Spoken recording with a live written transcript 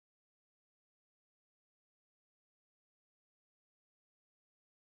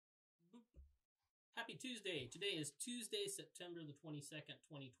Happy Tuesday. Today is Tuesday, September the 22nd,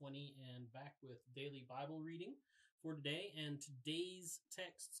 2020, and back with daily Bible reading for today. And today's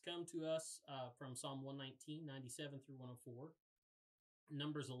texts come to us from Psalm 119, 97 through 104,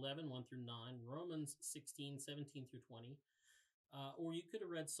 Numbers 11, 1 through 9, Romans 16, 17 through 20. Or you could have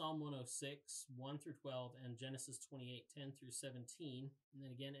read Psalm 106, 1 through 12, and Genesis 28, 10 through 17, and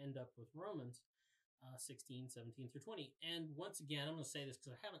then again end up with Romans 16, 17 through 20. And once again, I'm going to say this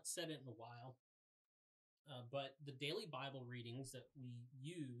because I haven't said it in a while, but the daily Bible readings that we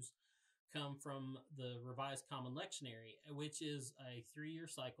use come from the Revised Common Lectionary, which is a 3-year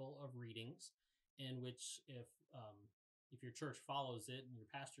cycle of readings in which if your church follows it and your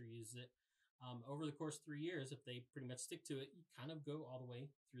pastor uses it, over the course of 3 years, if they pretty much stick to it, you kind of go all the way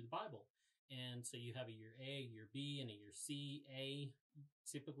through the Bible. And so you have a year A, a year B, and a year C. A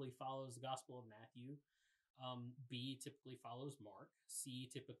typically follows the Gospel of Matthew. B typically follows Mark. C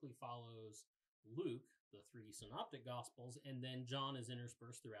typically follows Luke, the 3 synoptic Gospels, and then John is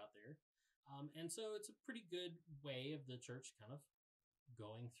interspersed throughout there. And so it's a pretty good way of the church kind of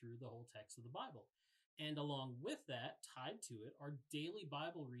going through the whole text of the Bible. And along with that, tied to it, are daily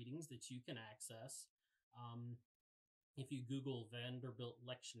Bible readings that you can access. If you Google Vanderbilt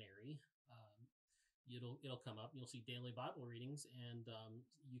Lectionary, it'll come up. You'll see daily Bible readings, and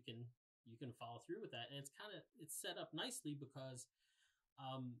you can follow through with that. And it's set up nicely because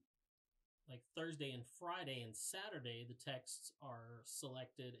like Thursday and Friday and Saturday, the texts are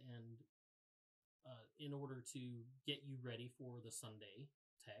selected and in order to get you ready for the Sunday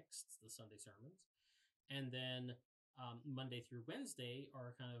texts, the Sunday sermons. And then Monday through Wednesday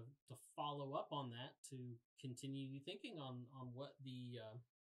are kind of to follow up on that, to continue you thinking on what the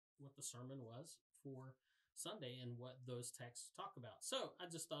sermon was for Sunday and what those texts talk about. So I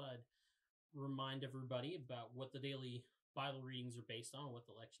just thought I'd remind everybody about what the daily Bible readings are based on, what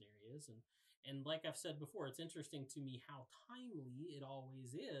the lectionary is. And like I've said before, it's interesting to me how timely it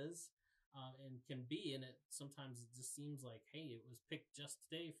always is and can be. And sometimes it just seems like, hey, it was picked just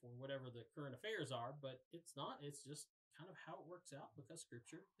today for whatever the current affairs are, but it's not. It's just kind of how it works out because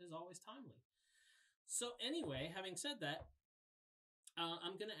Scripture is always timely. So anyway, having said that,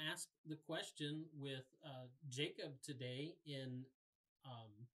 I'm going to ask the question with Jacob today in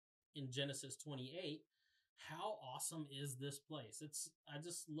Genesis 28. How awesome is this place? I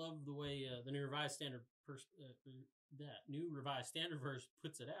just love the way the New Revised Standard Version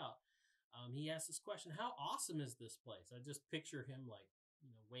puts it out. He asks this question: how awesome is this place? I just picture him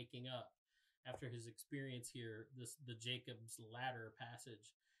waking up after his experience here, the Jacob's Ladder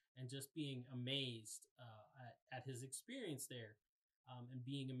passage, and just being amazed at his experience there. And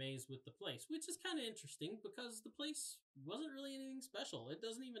being amazed with the place, which is kind of interesting because the place wasn't really anything special. It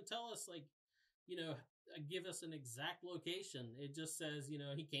doesn't even tell us, give us an exact location. It just says,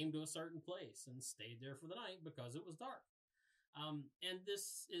 he came to a certain place and stayed there for the night because it was dark. And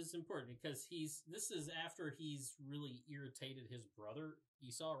this is important because this is after he's really irritated his brother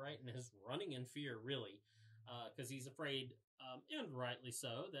Esau, right? And is running in fear, really, because he's afraid, and rightly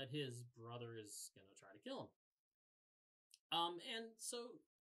so, that his brother is going to try to kill him. And so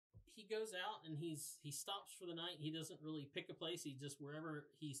he goes out and he stops for the night. He doesn't really pick a place. He just, wherever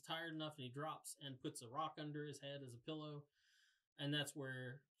he's tired enough, and he drops and puts a rock under his head as a pillow. And that's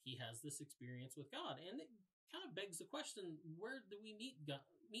where he has this experience with God. And it kind of begs the question, where do we meet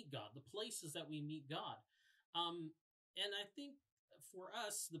God? The places that we meet God. And I think for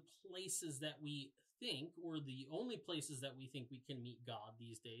us, the places that we think, or the only places that we think we can meet God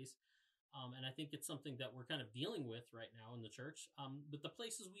these days, and I think it's something that we're kind of dealing with right now in the church. But the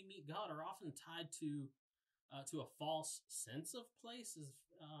places we meet God are often tied to a false sense of places.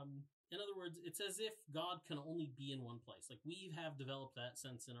 In other words, it's as if God can only be in one place. Like, we have developed that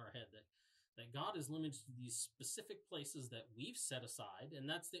sense in our head that God is limited to these specific places that we've set aside, and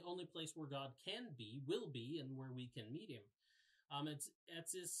that's the only place where God can be, will be, and where we can meet him. It's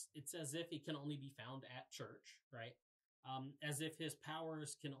as if he can only be found at church, right? As if his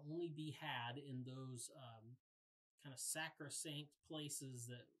powers can only be had in those kind of sacrosanct places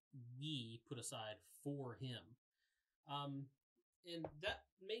that we put aside for him. And that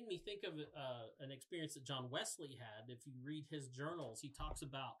made me think of an experience that John Wesley had. If you read his journals, he talks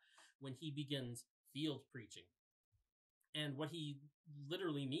about when he begins field preaching. And what he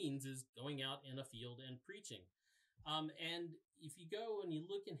literally means is going out in a field and preaching. And if you go and you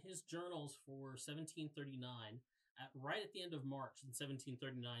look in his journals for 1739, right at the end of March in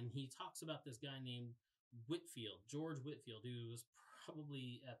 1739, he talks about this guy named Whitefield, George Whitefield, who was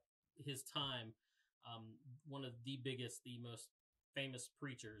probably at his time one of the biggest, the most famous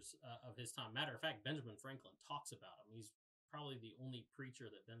preachers of his time. Matter of fact, Benjamin Franklin talks about him. He's probably the only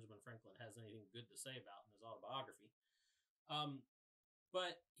preacher that Benjamin Franklin has anything good to say about in his autobiography.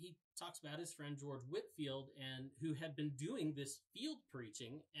 But he talks about his friend George Whitefield, and who had been doing this field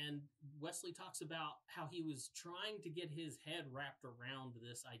preaching. And Wesley talks about how he was trying to get his head wrapped around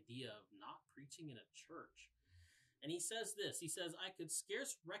this idea of not preaching in a church. And he says this, he says, I could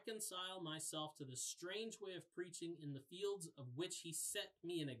scarce reconcile myself to the strange way of preaching in the fields of which he set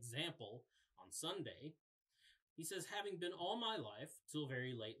me an example on Sunday. He says, having been all my life, till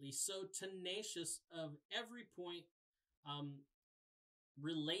very lately, so tenacious of every point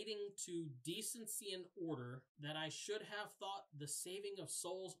relating to decency and order, that I should have thought the saving of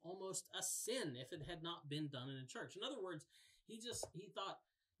souls almost a sin if it had not been done in a church. In other words, he thought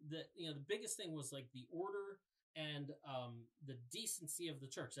that, the biggest thing was like the order and the decency of the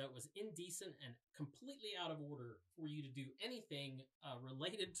church. That was indecent and completely out of order for you to do anything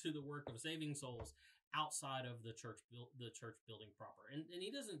related to the work of saving souls outside of the church building proper. And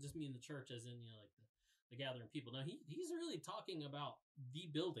he doesn't just mean the church as in, like the gathering people. No, he's really talking about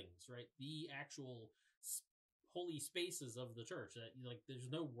the buildings, right? The actual holy spaces of the church. That, like, there's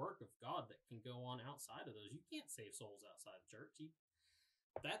no work of God that can go on outside of those. You can't save souls outside of church.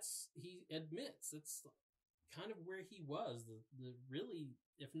 He admits it's kind of where he was. The really,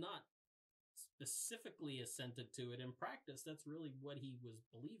 if not specifically assented to it in practice, that's really what he was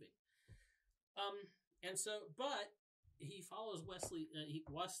believing. But he follows Wesley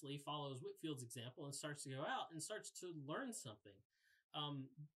follows Whitefield's example and starts to go out and starts to learn something.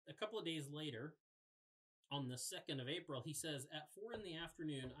 A couple of days later, on the 2nd of April, he says, at 4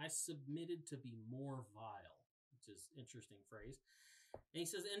 p.m, I submitted to be more vile, which is an interesting phrase. And he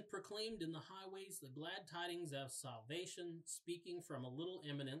says, and proclaimed in the highways the glad tidings of salvation, speaking from a little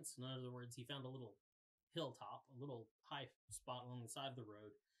eminence. In other words, he found a little hilltop, a little high spot along the side of the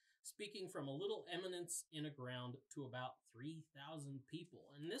road, speaking from a little eminence in a ground to about 3,000 people.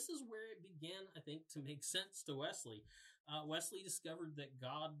 And this is where it began, I think, to make sense to Wesley. Wesley discovered that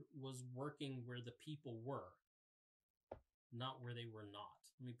God was working where the people were, not where they were not.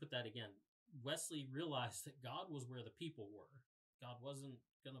 Let me put that again. Wesley realized that God was where the people were. God wasn't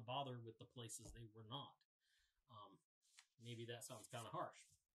going to bother with the places they were not. Maybe that sounds kind of harsh.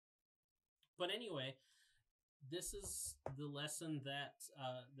 But anyway, this is the lesson that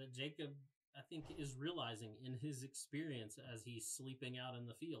Jacob, I think, is realizing in his experience as he's sleeping out in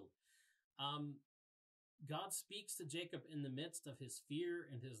the field. God speaks to Jacob in the midst of his fear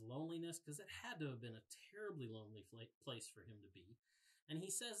and his loneliness, because it had to have been a terribly lonely place for him to be. And he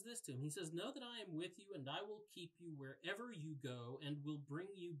says this to him. He says, know that I am with you, and I will keep you wherever you go, and will bring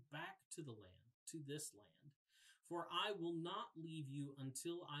you back to the land, to this land. For I will not leave you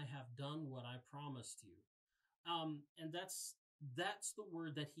until I have done what I promised you. And that's the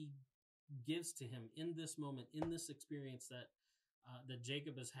word that he gives to him in this moment, in this experience that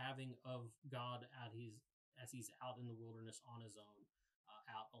Jacob is having of God as he's out in the wilderness on his own,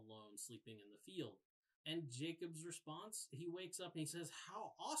 out alone, sleeping in the field. And Jacob's response, he wakes up and he says,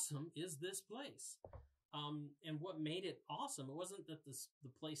 how awesome is this place? And what made it awesome, it wasn't that the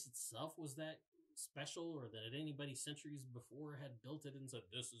place itself was that special, or that anybody centuries before had built it and said,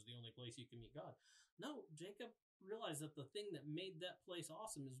 this is the only place you can meet God. No, Jacob realized that the thing that made that place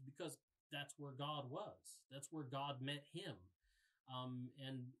awesome is because that's where God was. That's where God met him.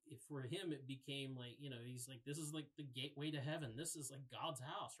 And for him, it became like, he's like, this is like the gateway to heaven. This is like God's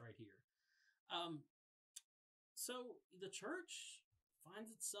house right here. So the church finds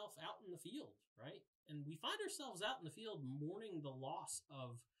itself out in the field, right? And we find ourselves out in the field mourning the loss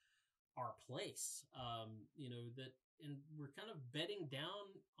of our place, and we're kind of bedding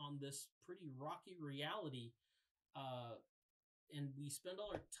down on this pretty rocky reality. And we spend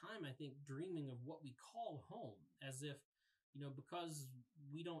all our time, I think, dreaming of what we call home, as if, because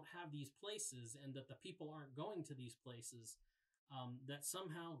we don't have these places and that the people aren't going to these places, that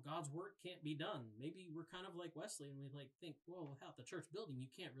somehow God's work can't be done. Maybe we're kind of like Wesley and we think, well, without the church building, you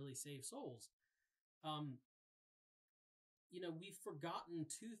can't really save souls. We've forgotten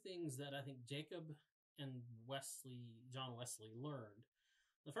two things that I think Jacob and John Wesley learned.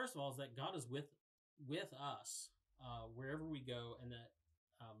 The first of all is that God is with us wherever we go, and that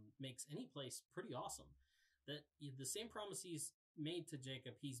makes any place pretty awesome. That the same promise he's made to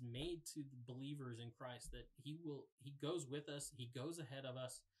Jacob, he's made to the believers in Christ, that he goes with us, he goes ahead of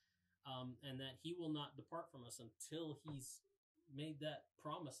us, and that he will not depart from us until he's made that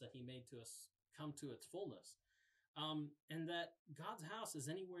promise that he made to us come to its fullness. And that God's house is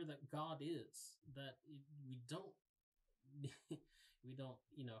anywhere that God is, that we don't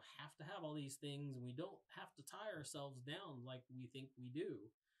have to have all these things, and we don't have to tie ourselves down like we think we do.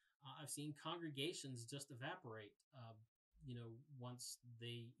 I've seen congregations just evaporate once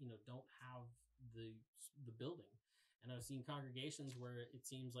they, don't have the building. And I've seen congregations where it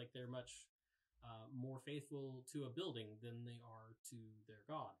seems like they're much more faithful to a building than they are to their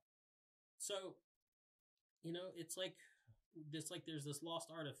God. So, it's like there's this lost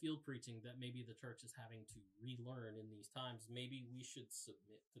art of field preaching that maybe the church is having to relearn in these times. Maybe we should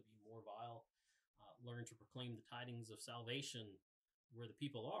submit to be more vile, learn to proclaim the tidings of salvation where the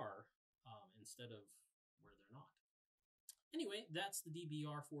people are, instead of where they're not. Anyway, that's the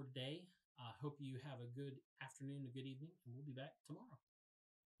DBR for today. Hope you have a good afternoon, a good evening, and we'll be back tomorrow.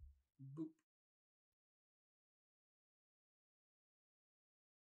 Boop.